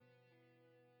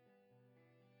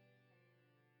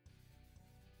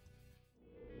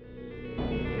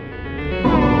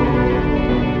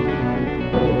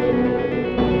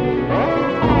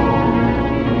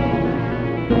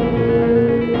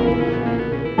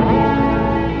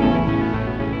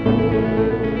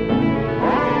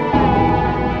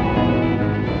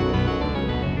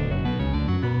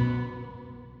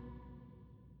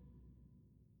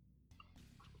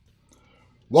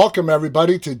Welcome,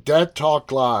 everybody, to Dead Talk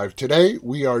Live. Today,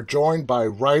 we are joined by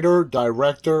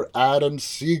writer-director Adam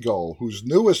Siegel, whose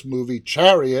newest movie,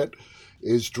 Chariot,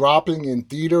 is dropping in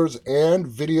theaters and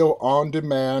video on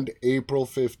demand April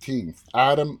 15th.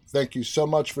 Adam, thank you so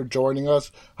much for joining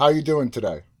us. How are you doing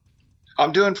today?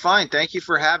 I'm doing fine. Thank you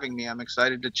for having me. I'm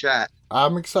excited to chat.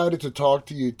 I'm excited to talk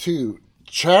to you, too.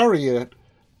 Chariot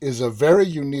is a very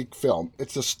unique film.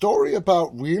 It's a story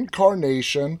about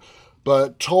reincarnation,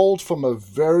 but told from a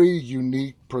very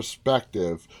unique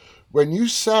perspective. When you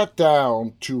sat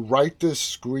down to write this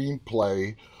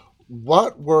screenplay,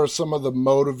 what were some of the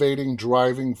motivating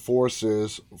driving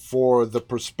forces for the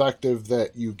perspective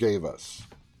that you gave us?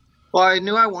 Well, I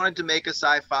knew I wanted to make a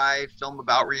sci-fi film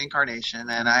about reincarnation,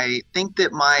 and I think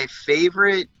that my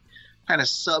favorite kind of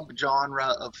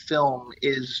subgenre of film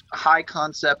is high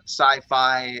concept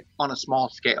sci-fi on a small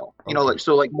scale.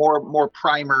 Okay. Like more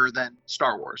primer than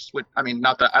Star Wars. Which I mean,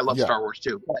 not that I love Yeah. Star Wars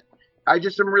too, but I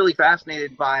just am really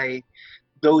fascinated by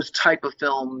those type of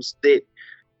films that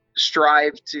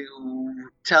strive to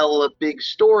tell a big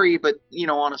story, but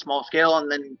on a small scale. And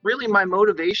then really my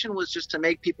motivation was just to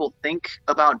make people think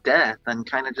about death and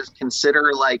kind of just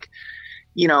consider like,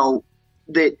 you know,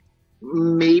 that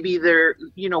maybe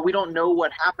we don't know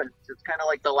what happens. It's kind of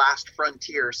like the last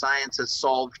frontier. Science has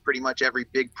solved pretty much every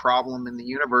big problem in the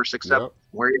universe except Yep.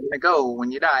 where you're going to go when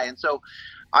you die. And so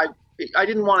I I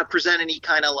didn't want to present any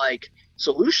kind of like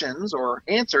solutions or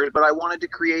answers, but I wanted to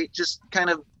create just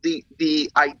kind of the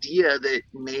idea that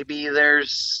maybe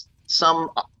there's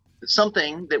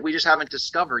something that we just haven't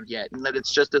discovered yet, and that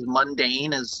it's just as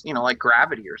mundane as like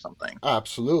gravity or something.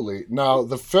 Absolutely. Now,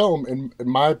 the film, in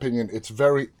my opinion, it's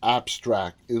very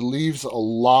abstract. It leaves a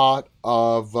lot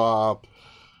of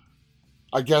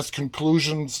I guess,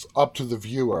 conclusions up to the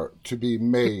viewer to be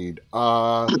made.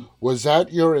 Was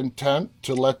that your intent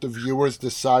to let the viewers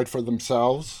decide for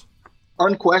themselves?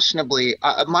 Unquestionably,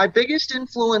 my biggest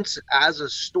influence as a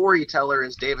storyteller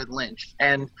is David Lynch,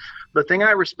 and the thing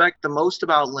I respect the most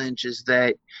about Lynch is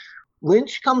that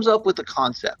Lynch comes up with a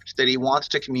concept that he wants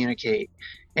to communicate,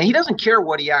 and he doesn't care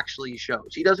what he actually shows.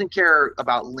 He doesn't care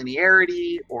about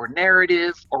linearity or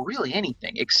narrative or really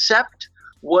anything except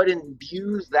what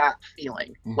imbues that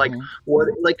feeling. Hmm.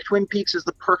 Like Twin Peaks is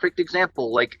the perfect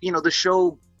example. Like, the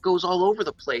show goes all over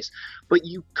the place, but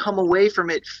you come away from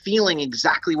it feeling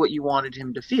exactly what you wanted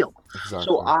him to feel. So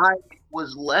Exactly. I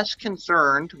was less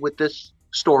concerned with this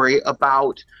story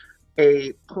about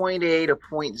a point A to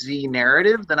point Z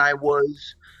narrative than I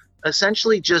was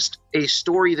essentially just a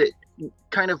story that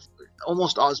kind of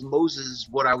almost osmoses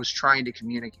what I was trying to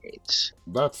communicate.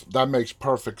 That makes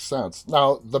perfect sense.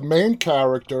 Now, the main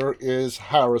character is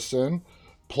Harrison,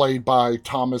 played by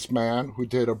Thomas Mann, who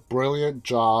did a brilliant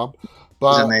job. It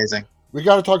was But amazing. we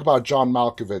got to talk about John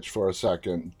Malkovich for a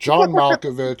second. John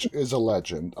Malkovich is a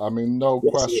legend. I mean, no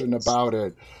Yes, it question is. about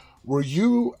it. Were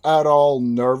you at all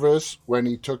nervous when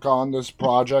he took on this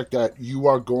project that you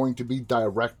are going to be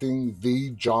directing the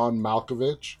John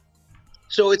Malkovich?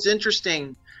 So it's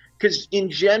interesting because in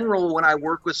general, when I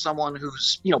work with someone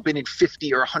who's been in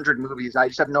 50 or 100 movies, I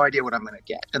just have no idea what I'm going to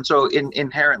get, and so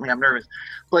inherently I'm nervous.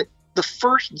 But the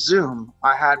first Zoom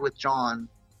I had with John,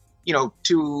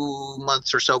 2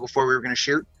 months or so before we were going to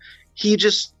shoot, he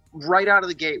just right out of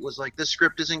the gate was like, "This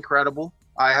script is incredible.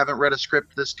 I haven't read a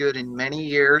script this good in many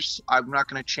years. I'm not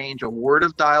going to change a word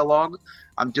of dialogue.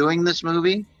 I'm doing this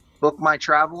movie. Book my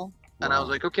travel." And I was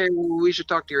Wow. like, "Okay, well, we should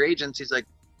talk to your agents." He's like,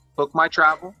 "Book my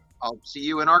travel. I'll see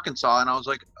you in Arkansas." And I was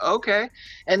like, "Okay."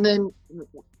 And then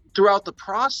throughout the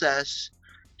process,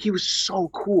 he was so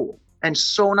cool and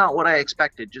so not what I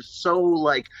expected. Just so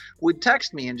like would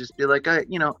text me and just be like,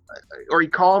 or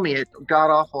he'd call me at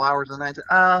god awful hours of the night.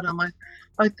 Adam,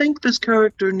 I think this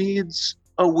character needs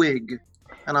a wig.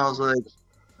 And I was like,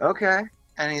 okay.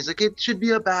 And he's like, it should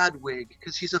be a bad wig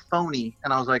because he's a phony.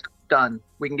 And I was like, done.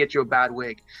 We can get you a bad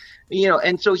wig.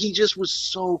 And so he just was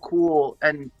so cool.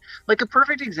 And like a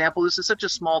perfect example, this is such a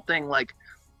small thing. Like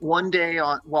one day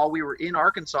while we were in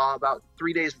Arkansas, about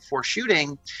 3 days before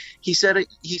shooting, he said,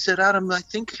 Adam, I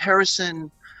think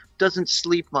Harrison doesn't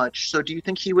sleep much. So do you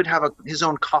think he would have his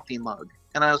own coffee mug?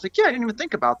 And I was like, yeah, I didn't even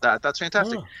think about that. That's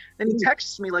fantastic. Huh. And he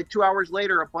texts me like 2 hours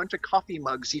later a bunch of coffee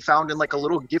mugs he found in like a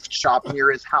little gift shop near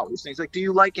his house. And he's like, do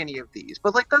you like any of these?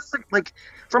 But like, that's like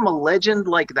from a legend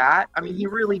like that. I mean, he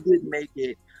really did make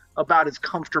it about as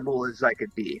comfortable as I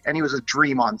could be. And he was a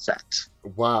dream on set.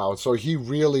 Wow. So he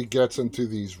really gets into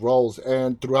these roles,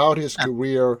 and throughout his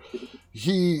career,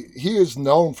 he is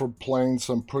known for playing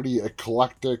some pretty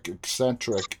eclectic,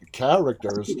 eccentric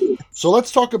characters. So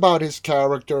let's talk about his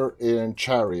character in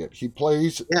Chariot. He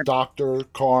plays Yeah. Dr.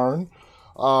 Karn.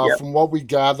 Yep. From what we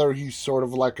gather, he's sort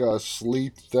of like a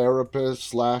sleep therapist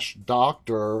slash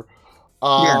doctor.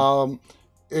 Yeah. Um,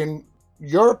 in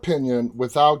your opinion,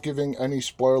 without giving any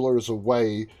spoilers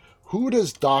away, who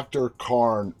does Dr.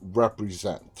 Karn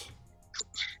represent?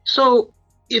 So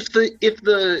if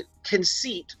the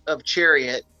conceit of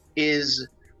Chariot is,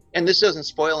 and this doesn't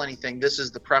spoil anything, this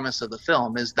is the premise of the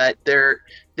film, is that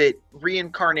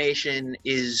reincarnation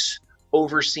is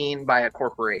overseen by a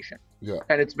corporation. Yeah.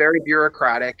 And it's very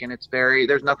bureaucratic, and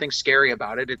there's nothing scary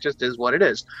about it. It just is what it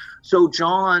is. So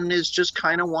John is just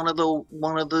kind of one of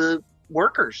the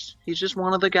workers. He's just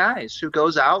one of the guys who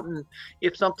goes out, and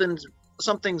if something's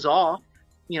off,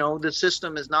 the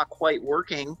system is not quite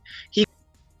working. He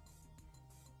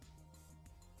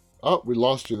Oh, we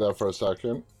lost you there for a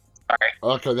second.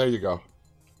 Okay, there you go.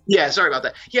 Yeah, sorry about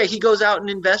that. Yeah, he goes out and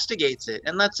investigates it,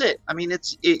 and that's it. I mean,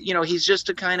 he's just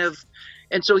a kind of,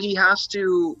 and so he has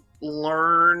to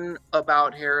learn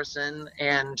about Harrison,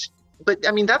 but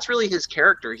I mean, that's really his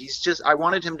character. I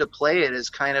wanted him to play it as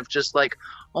kind of just like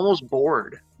almost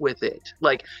bored with it.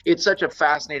 Like, it's such a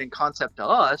fascinating concept to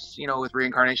us, with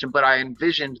reincarnation, but I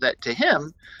envisioned that to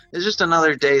him, it's just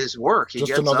another day's work. He Just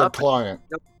gets another up. client.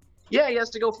 Yeah, he has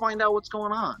to go find out what's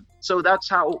going on. So that's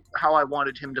how I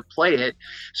wanted him to play it.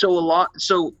 So a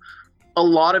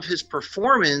lot of his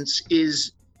performance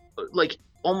is like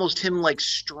almost him like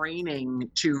straining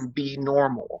to be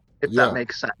normal, if that Yeah.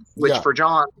 makes sense. Which Yeah. for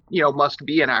John, must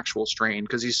be an actual strain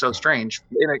because he's so strange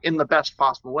in the best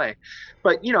possible way.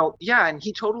 But yeah, and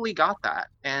he totally got that.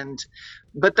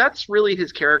 But that's really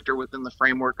his character within the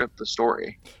framework of the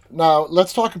story. Now,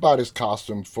 let's talk about his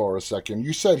costume for a second.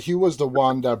 You said he was the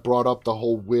one that brought up the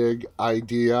whole wig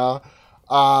idea.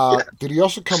 Yeah. Did he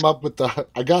also come up with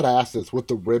I gotta ask this, with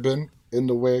the ribbon in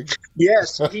the wig?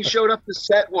 Yes, he showed up to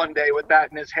set one day with that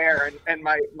in his hair, and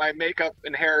my makeup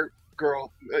and hair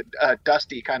girl,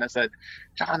 Dusty, kind of said,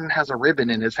 "John has a ribbon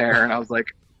in his hair," and I was like,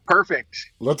 "Perfect,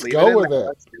 Let's leave go in with there. it.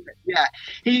 Let's do it." Yeah,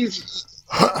 that's just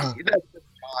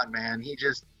John, man. He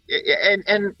just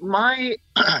and my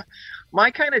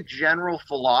kind of general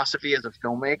philosophy as a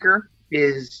filmmaker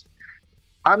is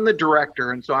I'm the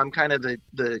director, and so I'm kind of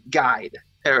the guide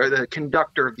or the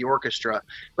conductor of the orchestra,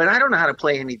 but I don't know how to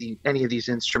play any of these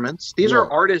instruments. These Yeah. are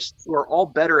artists who are all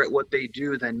better at what they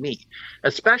do than me,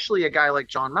 especially a guy like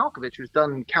John Malkovich, who's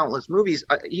done countless movies.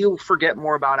 He'll forget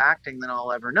more about acting than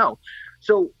I'll ever know.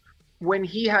 So when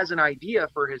he has an idea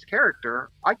for his character,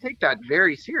 I take that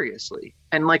very seriously.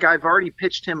 And like, I've already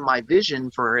pitched him my vision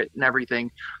for it and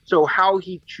everything. So how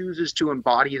he chooses to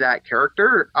embody that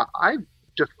character, I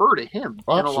defer to him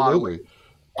in a lot of ways.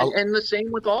 Absolutely. And the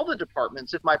same with all the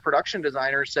departments. If my production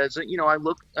designer says that,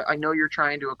 I know you're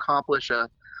trying to accomplish a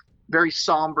very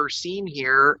somber scene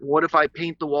here. What if I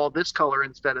paint the wall this color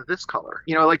instead of this color?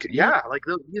 These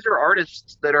are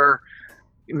artists that are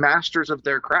masters of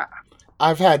their craft.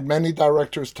 I've had many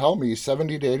directors tell me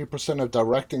 70 to 80% of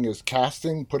directing is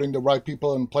casting, putting the right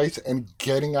people in place, and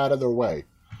getting out of their way.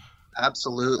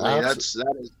 Absolutely. Abs-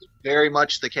 That is very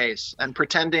much the case. And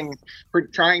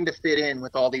trying to fit in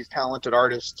with all these talented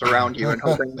artists around you and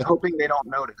hoping they don't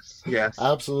notice. Yes.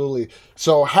 Absolutely.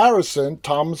 So Harrison,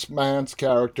 Thomas Mann's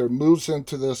character, moves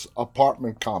into this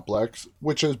apartment complex,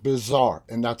 which is bizarre,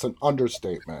 and that's an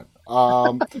understatement.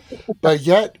 But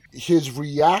yet his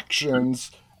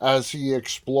reactions as he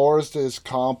explores this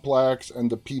complex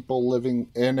and the people living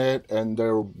in it and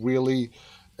their really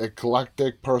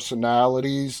eclectic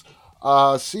personalities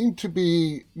seem to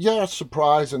be, yeah,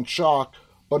 surprise and shock,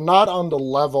 but not on the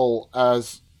level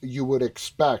as you would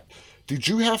expect. Did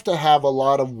you have to have a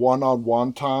lot of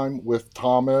one-on-one time with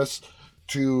Thomas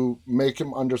to make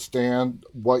him understand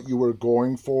what you were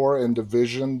going for and the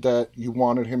vision that you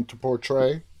wanted him to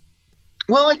portray?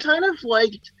 Well,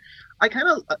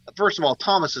 first of all,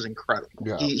 Thomas is incredible.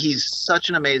 Yeah. He's such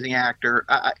an amazing actor.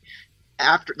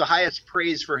 After the highest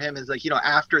praise for him is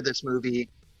after this movie,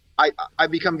 I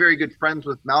become very good friends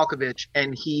with Malkovich,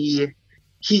 and he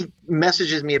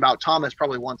messages me about Thomas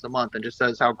probably once a month and just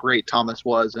says how great Thomas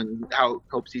was and how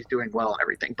hopes he's doing well and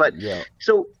everything. But Yeah.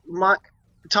 so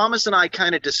Thomas and I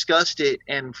kind of discussed it,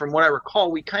 and from what I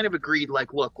recall, we kind of agreed,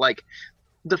 look,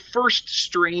 the first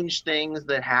strange things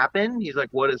that happen, he's like,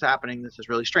 what is happening? This is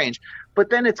really strange. But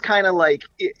then it's kind of like,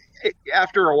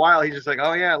 after a while, he's just like,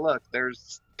 oh yeah, look,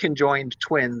 there's conjoined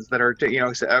twins that are,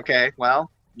 okay, well,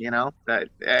 that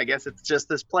I guess it's just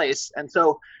this place. And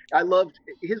so I loved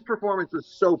his performance was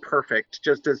so perfect,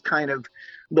 just as kind of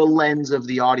the lens of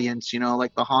the audience,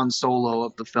 like the Han Solo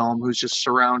of the film, who's just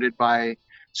surrounded by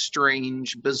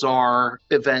strange, bizarre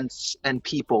events and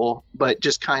people, but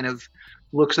just kind of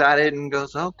looks at it and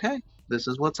goes, okay, this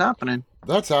is what's happening.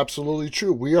 That's absolutely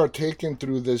true. We are taken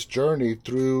through this journey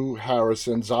through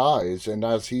Harrison's eyes, and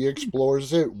as he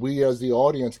explores it, we as the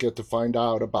audience get to find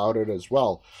out about it as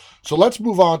well. So let's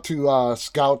move on to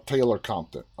Scout Taylor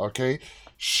Compton. Okay,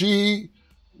 she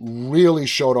really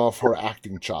showed off her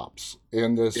acting chops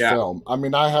in this Yeah. film. I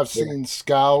mean, I have Yeah. seen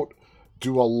Scout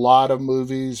do a lot of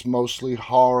movies, mostly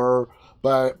horror,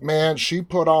 but man, she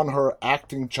put on her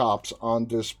acting chops on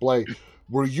display.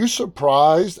 Were you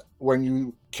surprised when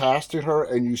you casted her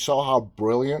and you saw how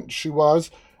brilliant she was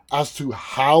as to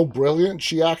how brilliant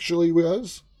she actually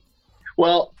was?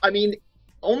 Well, I mean,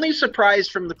 only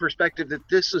surprised from the perspective that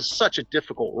this is such a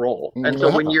difficult role. And so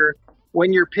Yeah.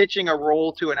 when you're pitching a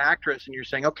role to an actress and you're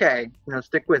saying, "Okay,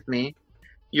 stick with me.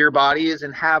 Your body is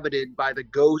inhabited by the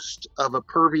ghost of a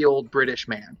pervy old British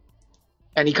man."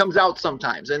 And he comes out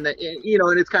sometimes and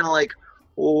it's kind of like,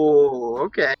 "Oh,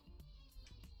 okay."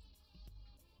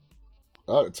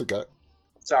 Oh, it's okay.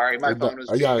 Sorry, my phone was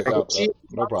being. Yeah, yeah, She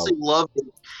no honestly problem. loved it,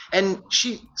 and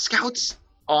Scout's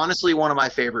honestly one of my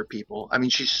favorite people. I mean,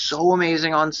 she's so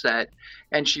amazing on set,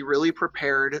 and she really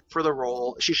prepared for the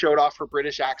role. She showed off her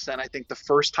British accent. I think the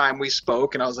first time we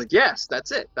spoke, and I was like, "Yes,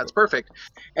 that's it. That's perfect."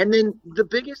 And then the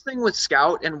biggest thing with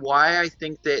Scout, and why I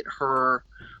think that her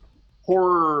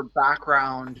horror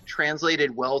background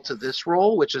translated well to this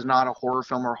role, which is not a horror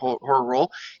film or horror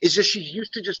role, is just she's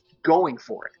used to just going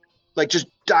for it, like just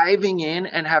diving in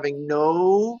and having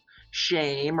no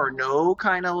shame or no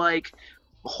kind of like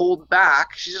hold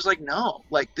back. She's just like, no,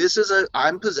 like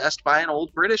I'm possessed by an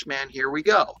old British man. Here we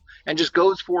go. And just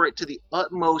goes for it to the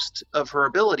utmost of her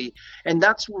ability. And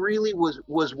that's really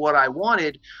was what I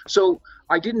wanted. So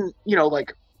I didn't,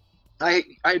 like I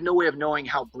had no way of knowing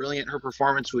how brilliant her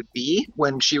performance would be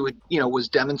when she was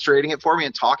demonstrating it for me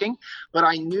and talking, but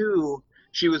I knew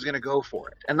she was going to go for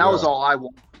it. And that was Yeah. all I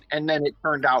wanted. And then it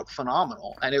turned out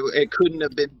phenomenal, and it couldn't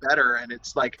have been better. And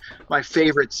it's like my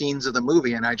favorite scenes of the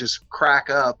movie. And I just crack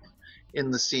up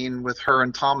in the scene with her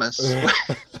and Thomas.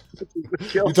 You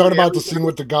Kills talking me about the every scene time.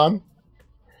 with the gun?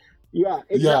 Yeah, Yeah.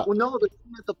 exactly. Well, no, the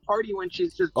scene at the party when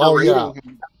she's just Oh, yeah.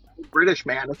 berating him, that British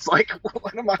man. It's like,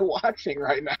 what am I watching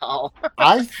right now?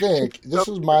 I think So this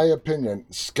is my opinion.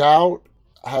 Scout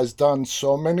has done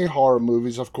so many horror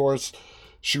movies. Of course,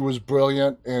 she was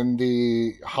brilliant in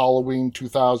the Halloween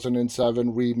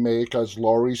 2007 remake as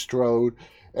Laurie Strode,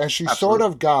 and she sort absolutely.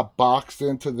 of got boxed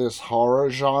into this horror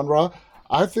genre.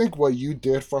 I think what you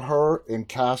did for her in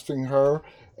casting her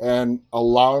and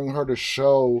allowing her to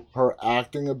show her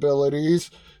acting abilities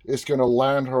is going to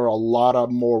land her a lot of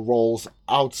more roles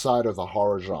outside of the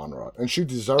horror genre, and she I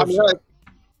deserves mean, that.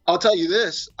 I'll tell you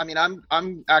this. I mean,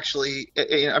 I'm actually.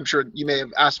 I'm sure you may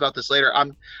have asked about this later.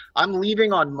 I'm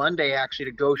leaving on Monday actually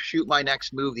to go shoot my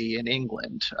next movie in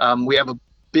England. We have a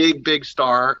big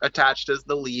star attached as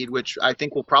the lead, which I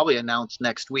think we'll probably announce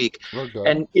next week. Okay.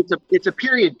 And it's a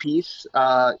period piece, in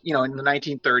the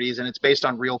 1930s, and it's based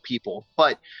on real people.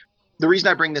 But the reason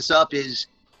I bring this up is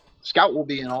Scout will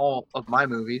be in all of my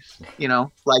movies,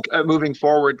 like moving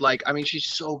forward. Like, I mean, she's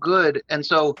so good. And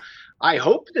so I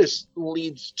hope this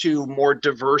leads to more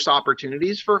diverse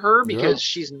opportunities for her Yeah. because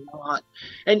she's not,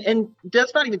 and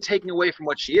that's not even taking away from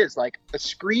what she is. Like, the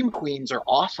Scream Queens are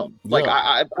awesome. Like, Yeah.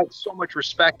 I have so much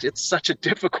respect. It's such a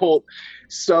difficult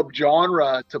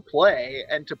subgenre to play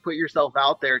and to put yourself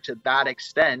out there to that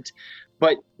extent.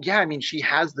 But yeah, I mean, she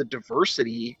has the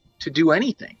diversity to do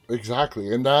anything.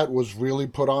 Exactly. And that was really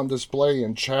put on display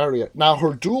in Chariot. Now,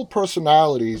 her dual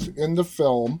personalities in the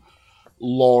film,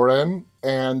 Lauren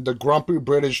and the grumpy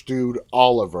British dude,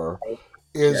 Oliver, Yeah.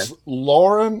 is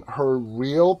Lauren her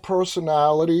real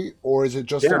personality or is it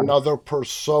just Yeah. another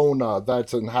persona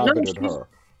that's No, inhabited she's her?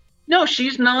 no,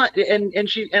 she's not,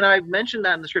 and I mentioned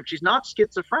that in the script. She's not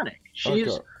schizophrenic. Okay.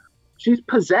 She's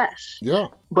possessed, Yeah.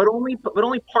 but only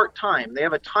part time. They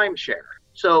have a timeshare,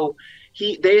 so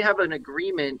they have an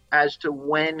agreement as to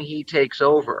when he takes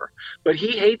over. But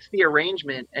he hates the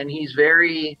arrangement, and he's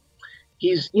very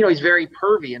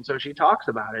pervy, and so she talks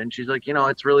about it, and she's like,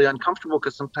 it's really uncomfortable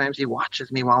because sometimes he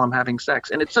watches me while I'm having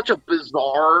sex, and it's such a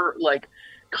bizarre like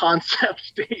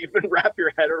concept to even wrap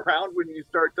your head around when you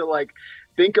start to like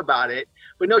think about it.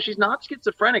 But no, she's not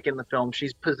schizophrenic in the film.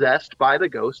 She's possessed by the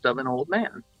ghost of an old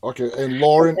man. Okay. And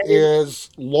Lauren And is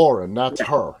Lauren. That's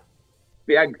her.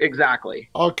 yeah, exactly.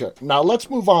 Okay, now let's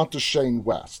move on to Shane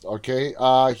West. Okay,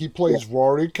 he Yeah, plays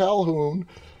Rory Calhoun.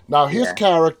 Now his yeah,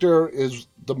 character is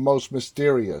the most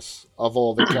mysterious of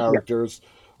all the yeah. characters.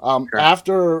 Correct.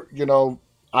 After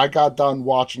I got done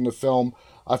watching the film,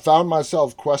 I found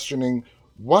myself questioning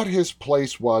what his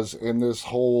place was in this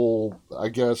whole, I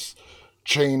guess,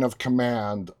 chain of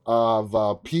command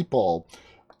of people.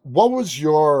 What was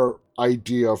your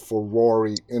idea for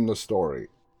Rory in the story?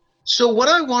 So what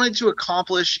I wanted to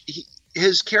accomplish,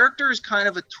 his character is kind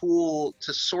of a tool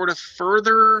to sort of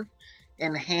further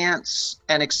enhance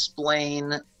and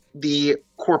explain the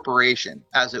corporation,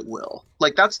 as it will.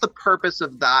 Like that's the purpose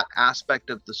of that aspect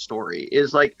of the story,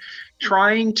 is like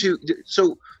trying to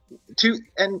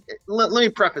and let me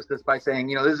preface this by saying,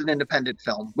 this is an independent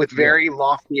film with very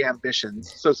lofty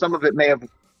ambitions. So some of it may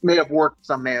have worked,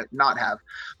 some may not have.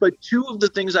 But two of the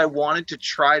things I wanted to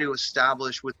try to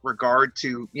establish with regard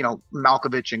to,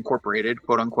 Malkovich Incorporated,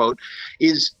 quote unquote,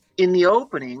 is in the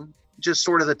opening, just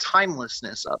sort of the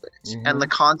timelessness of it and the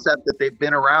concept that they've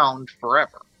been around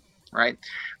forever, right?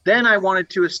 Then I wanted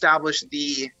to establish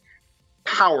the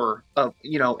power of,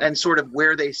 and sort of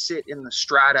where they sit in the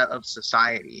strata of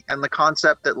society, and the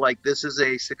concept that like this is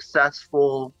a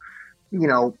successful,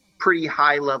 pretty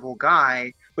high level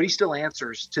guy, but he still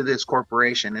answers to this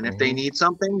corporation, and if they need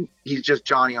something, he's just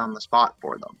Johnny on the spot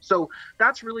for them. So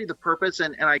that's really the purpose,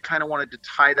 and I kind of wanted to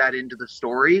tie that into the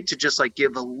story to just like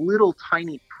give a little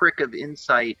tiny prick of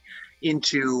insight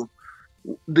into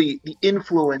the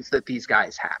influence that these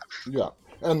guys have. Yeah,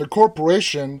 and the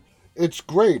corporation, it's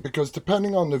great because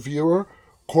depending on the viewer,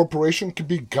 corporation can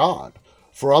be God.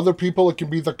 For other people, it can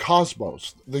be the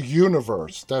cosmos, the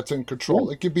universe that's in control.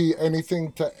 It could be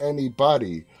anything to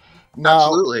anybody.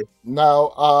 Absolutely.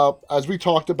 Now, as we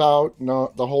talked about,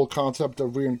 the whole concept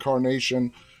of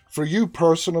reincarnation, for you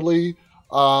personally,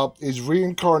 is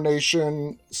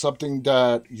reincarnation something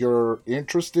that you're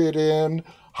interested in?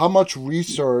 How much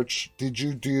research did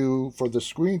you do for the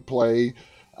screenplay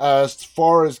as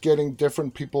far as getting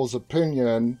different people's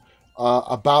opinion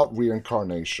about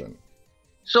reincarnation?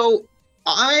 So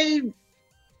I,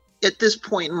 at this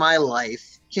point in my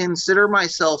life, consider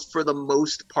myself for the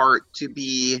most part to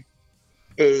be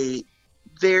a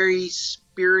very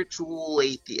spiritual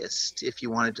atheist, if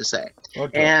you wanted to say.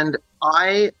 Okay. And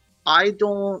I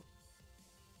don't,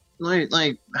 let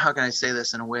me, how can I say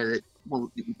this in a way that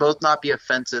will both not be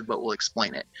offensive, but will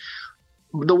explain it?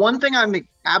 The one thing I'm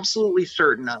absolutely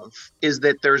certain of is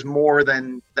that there's more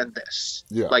than this.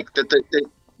 Yeah. Like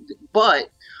but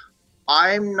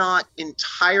I'm not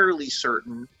entirely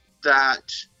certain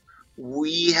that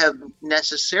we have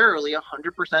necessarily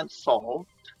 100% solved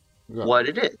what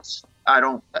it is.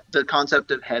 The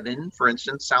concept of heaven, for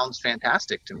instance, sounds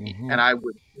fantastic to me, and I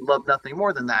would love nothing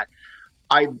more than that.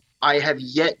 I have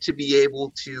yet to be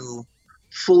able to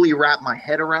fully wrap my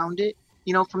head around it,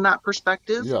 from that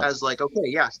perspective, as like, okay,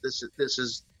 yes, this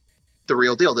is the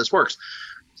real deal. This works.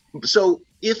 So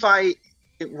if I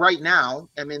right now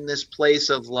am in this place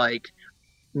of like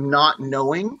not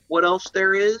knowing what else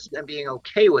there is and being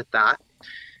okay with that,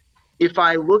 if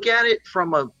I look at it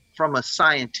from a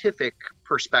scientific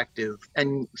perspective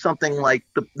and something like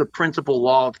the principal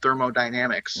law of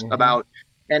thermodynamics about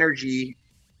energy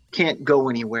can't go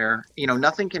anywhere,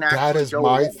 nothing can actually that is go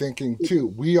my away. Thinking too.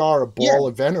 We are a ball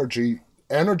of energy.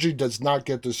 Energy does not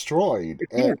get destroyed.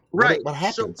 And right. What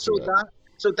happens to it?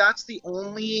 So that's the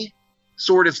only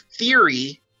sort of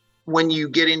theory when you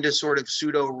get into sort of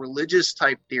pseudo-religious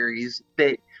type theories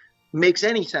that makes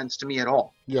any sense to me at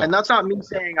all. Yeah. And that's not me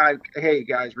saying, hey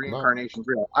guys, reincarnation's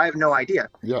real. I have no idea.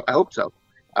 Yeah. I hope so.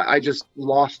 I just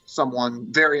lost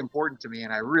someone very important to me,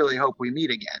 and I really hope we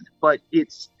meet again. But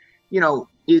it's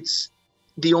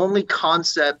the only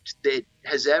concept that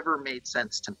has ever made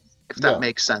sense to me, if that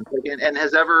makes sense,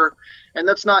 and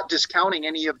that's not discounting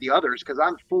any of the others, because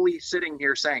I'm fully sitting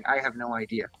here saying I have no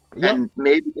idea. And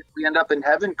maybe if we end up in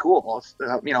heaven, cool. I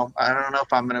don't know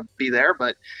if I'm going to be there,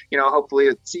 but hopefully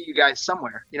I'll see you guys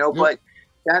somewhere. But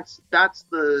that's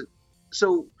the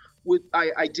so.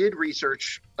 I did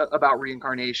research about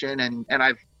reincarnation, and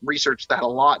I've researched that a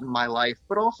lot in my life,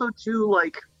 but also too,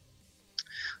 like,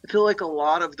 I feel like a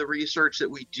lot of the research that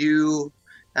we do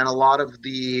and a lot of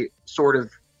the sort of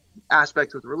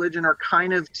aspects with religion are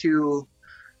kind of to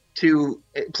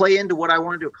play into what I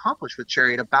wanted to accomplish with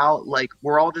Chariot, about like,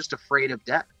 we're all just afraid of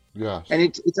death. Yeah. And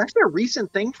it's actually a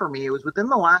recent thing for me. It was within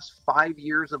the last 5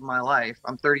 years of my life.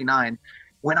 I'm 39,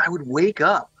 when I would wake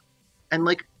up and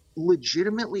like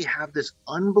legitimately have this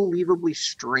unbelievably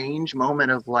strange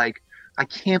moment of like, I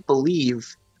can't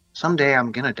believe someday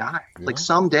I'm gonna die. Like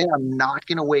someday I'm not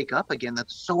gonna wake up again.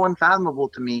 That's so unfathomable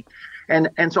to me. And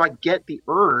so I get the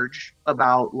urge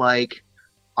about like,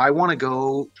 I want to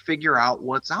go figure out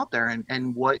what's out there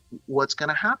and what's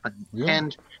gonna happen.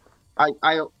 And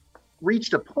I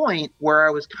reached a point where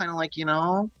I was kind of like,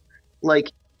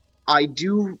 like, I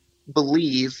do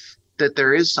believe that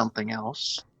there is something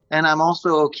else, and I'm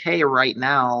also okay right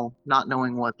now not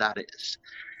knowing what that is.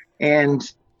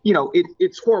 And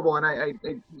it's horrible.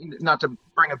 And not to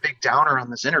bring a big downer on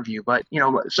this interview, but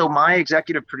so my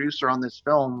executive producer on this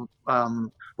film,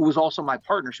 who was also my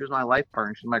partner, she was my life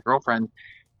partner, she was my girlfriend.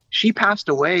 She passed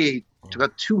away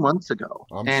about 2 months ago,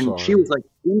 I'm and she sorry. was like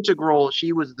integral.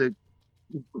 She was the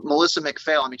Melissa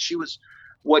McPhail. I mean, she was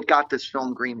what got this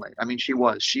film greenlit. I mean, she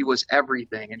was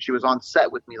everything, and she was on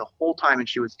set with me the whole time, and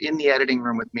she was in the editing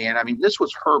room with me. And I mean, this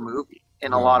was her movie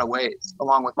in a Yeah. lot of ways,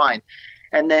 along with mine.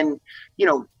 And then, you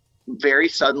know, very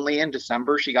suddenly in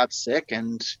December, she got sick,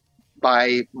 and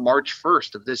by March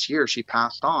 1st of this year, she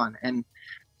passed on. And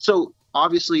so,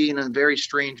 obviously, in a very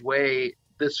strange way,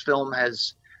 this film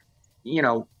has,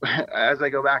 as I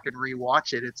go back and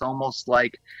rewatch it, it's almost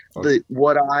like Uh, the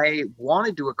what I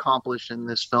wanted to accomplish in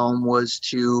this film was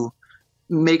to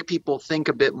make people think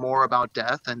a bit more about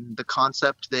death and the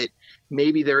concept that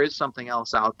maybe there is something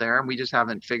else out there and we just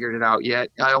haven't figured it out yet.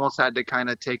 I almost had to kind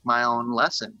of take my own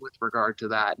lesson with regard to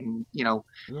that and, yeah.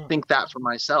 think that for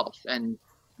myself. And,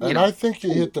 you And know, I think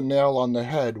you hit the nail on the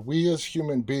head. We as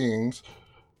human beings,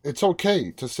 it's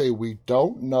okay to say we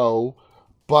don't know,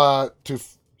 but to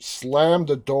slam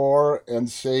the door and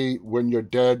say when you're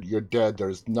dead, you're dead.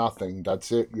 There's nothing.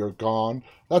 That's it. You're gone.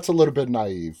 That's a little bit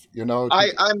naive, you know?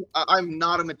 I'm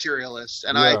not a materialist,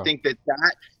 and I Yeah, think that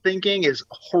thinking is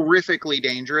horrifically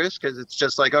dangerous because it's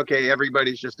just like, okay,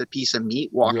 everybody's just a piece of meat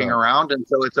walking yeah, around, and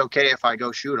so it's okay if I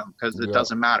go shoot them because it yeah,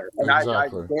 doesn't matter. And I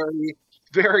exactly. very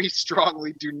very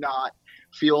strongly do not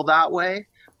feel that way,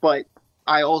 but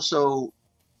I also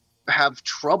have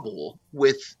trouble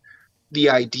with the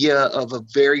idea of a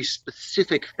very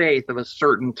specific faith of a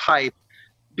certain type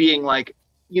being like,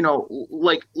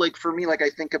 like for me, like I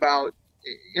think about,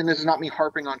 and this is not me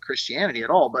harping on Christianity at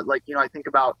all, but like, I think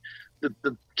about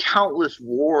the countless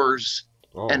wars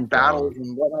Oh, and battles God.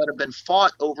 and whatnot have been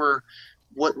fought over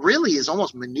what really is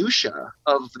almost minutia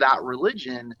of that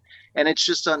religion. And it's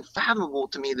just unfathomable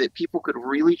to me that people could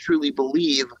really truly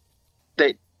believe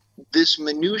that this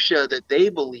minutia that they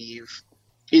believe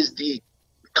is the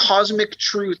cosmic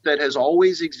truth that has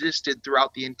always existed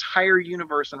throughout the entire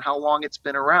universe and how long it's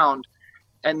been around,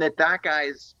 and that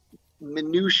guy's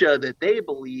minutia that they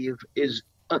believe is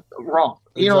wrong.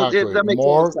 Exactly. That makes a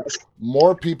lot of sense.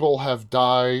 More people have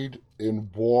died in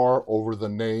war over the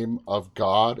name of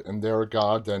God and their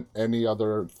God than any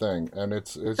other thing. And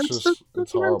it's just it's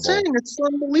That's what I'm saying. horrible. It's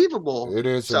unbelievable. It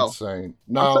is So insane. I'm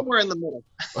Now, somewhere in the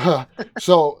middle.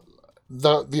 so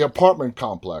the apartment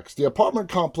complex. The apartment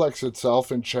complex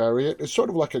itself in Chariot is sort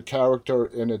of like a character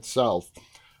in itself.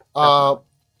 Uh,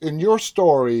 Definitely. in your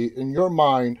story, in your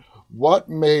mind, what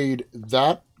made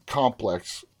that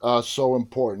complex so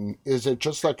important? Is it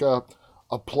just like a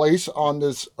place on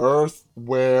this earth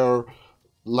where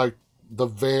like the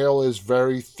veil is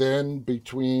very thin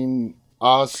between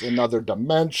us and other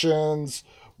dimensions?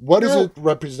 What You does it know,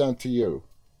 represent to you?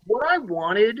 what I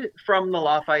wanted from the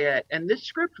Lafayette, and this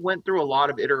script went through a lot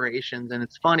of iterations, and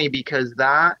it's funny because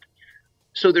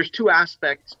so there's two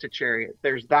aspects to Chariot.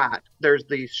 There's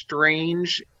the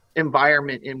strange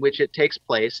environment in which it takes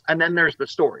place, and then there's the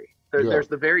story. Yeah, There's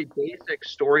the very basic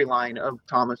storyline of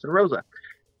Thomas and Rosa.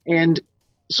 And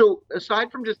so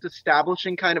aside from just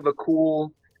establishing kind of a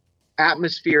cool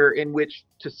atmosphere in which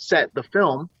to set the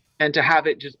film and to have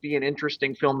it just be an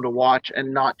interesting film to watch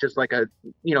and not just like a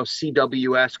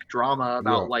CW-esque drama yeah,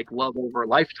 about like love over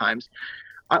lifetimes.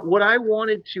 What I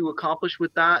wanted to accomplish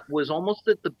with that was almost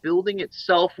that the building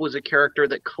itself was a character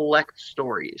that collects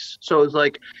stories. So it's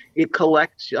like it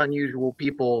collects unusual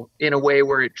people in a way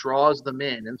where it draws them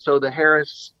in. And so the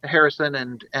Harrison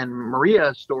and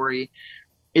Maria story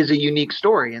is a unique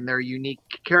story, and they're unique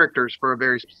characters for a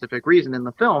very specific reason in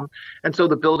the film. And so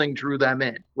the building drew them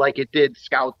in like it did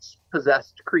Scout's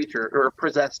possessed creature or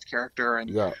possessed character and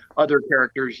yeah. other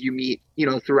characters you meet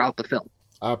throughout the film.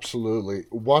 Absolutely.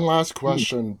 One last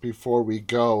question before we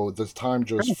go. This time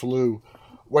just flew.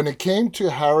 When it came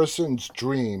to Harrison's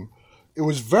dream, it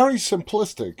was very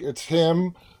simplistic. It's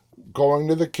him going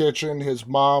to the kitchen, his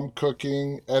mom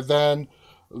cooking, and then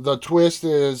the twist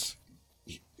is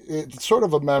it's sort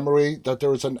of a memory that there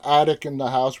was an attic in the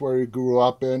house where he grew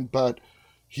up in, but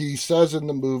he says in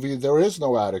the movie, there is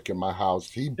no attic in my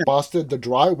house. He busted the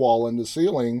drywall in the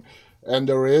ceiling, and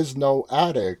there is no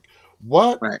attic.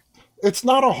 What? Right. It's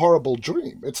not a horrible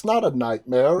dream. It's not a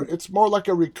nightmare. It's more like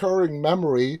a recurring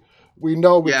memory. We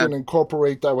know we Yeah. can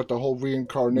incorporate that with the whole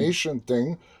reincarnation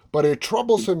thing, but it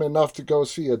troubles him enough to go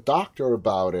see a doctor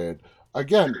about it.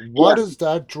 Again, what Yeah. is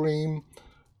that dream?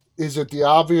 Is it the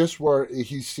obvious where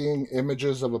he's seeing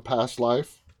images of a past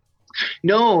life?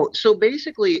 No, so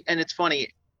basically, and it's funny.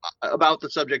 about the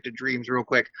subject of dreams real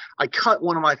quick. I cut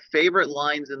one of my favorite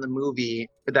lines in the movie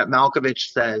that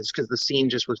Malkovich says because the scene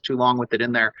just was too long with it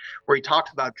in there, where he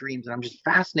talks about dreams, and I'm just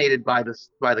fascinated by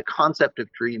the concept of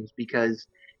dreams because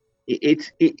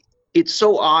it's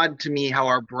so odd to me how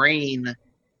our brain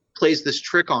plays this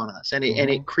trick on us, and Hmm.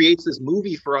 it creates this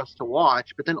movie for us to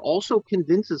watch, but then also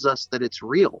convinces us that it's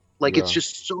real. Like it's Yeah.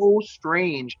 just so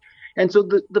strange. And so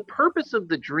the purpose of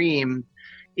the dream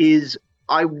is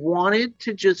I wanted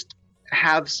to just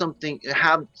have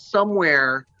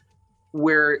somewhere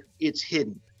where it's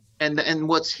hidden. And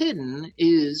what's hidden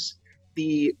is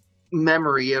the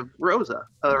memory of Rosa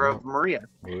or Yeah. of Maria.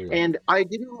 Maria. And I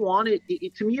didn't want to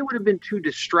me, it would have been too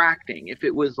distracting if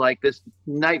it was like this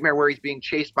nightmare where he's being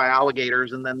chased by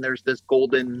alligators and then there's this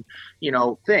golden,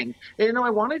 thing. And, I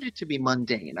wanted it to be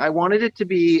mundane. I wanted it to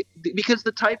be because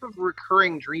the type of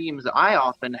recurring dreams I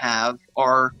often have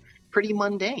are pretty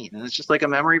mundane, and it's just like a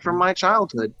memory from my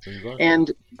childhood. Exactly.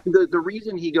 And the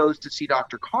reason he goes to see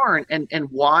Dr. Karn and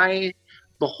why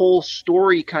the whole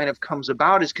story kind of comes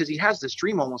about is because he has this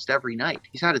dream almost every night.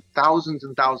 He's had it thousands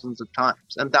and thousands of times,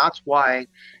 and that's why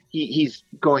he's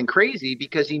going crazy,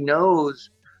 because he knows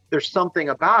there's something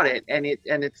about it, and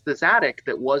it's this attic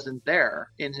that wasn't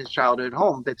there in his childhood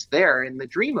home that's there in the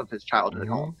dream of his childhood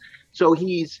Hmm. home. So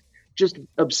he's just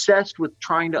obsessed with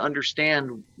trying to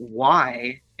understand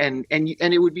why, and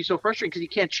it would be so frustrating because he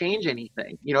can't change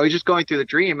anything. He's just going through the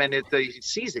dream, and he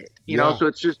sees it. Yeah. So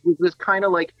it's just this kind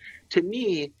of like, to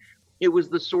me, it was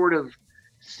the sort of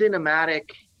cinematic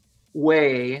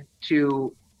way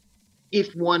to,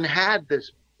 if one had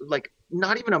this, like,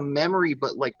 not even a memory,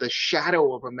 but like the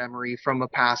shadow of a memory from a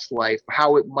past life,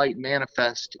 how it might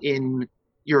manifest in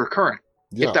your current,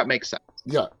 if Yeah. that makes sense.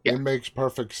 Yeah, Yeah. it makes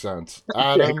perfect sense.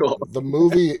 Yeah, Adam, cool. the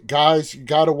movie, guys, you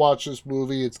got to watch this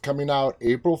movie. It's coming out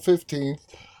April 15th.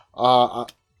 Uh, uh,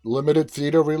 Limited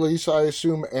theater release, I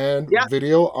assume, and Yeah.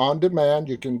 video on demand.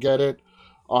 You can get it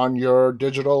on your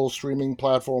digital streaming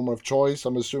platform of choice.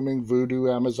 I'm assuming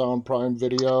Vudu, Amazon Prime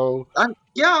Video.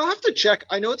 Yeah, I'll have to check.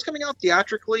 I know it's coming out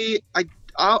theatrically.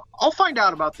 I'll find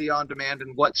out about the on demand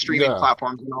and what streaming Yeah,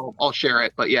 platforms, and I'll share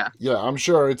it. But yeah. yeah, I'm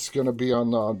sure it's going to be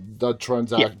on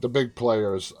Yeah. the big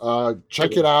players. It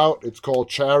Check it is. out. It's called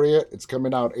Chariot. It's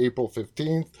coming out April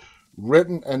 15th.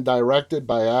 Written and directed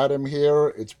by Adam here.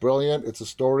 It's brilliant. It's a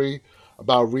story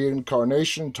about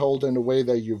reincarnation told in a way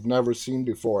that you've never seen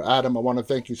before. Adam, I want to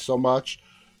thank you so much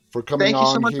for coming Thank you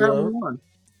so on much for having here me on.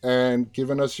 and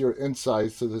giving us your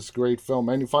insights to this great film.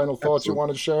 Any final thoughts you Absolutely.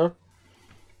 want to share?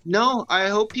 No, I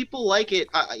hope people like it.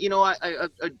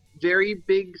 A very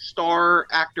big star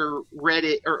actor read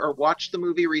it or watched the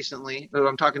movie recently, who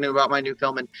I'm talking to about my new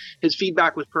film, and his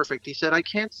feedback was perfect. He said, I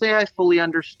can't say I fully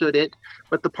understood it,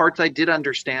 but the parts I did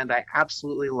understand, I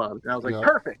absolutely loved. And I was like, Yeah.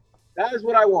 perfect. That is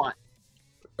what I want.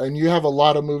 And you have a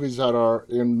lot of movies that are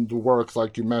in the works,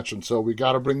 like you mentioned. So we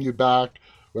got to bring you back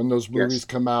when those movies Yes,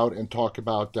 come out and talk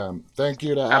about them. Thank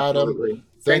you to Adam. absolutely.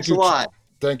 Thank Thanks a you to, lot.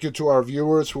 thank you to our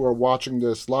viewers who are watching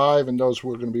this live and those who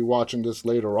are going to be watching this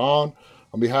later on.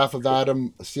 On behalf of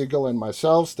Adam Siegel and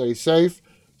myself, stay safe,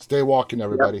 stay walking, Yep.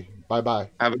 everybody. Bye bye.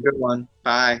 Have a good one.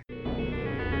 Bye.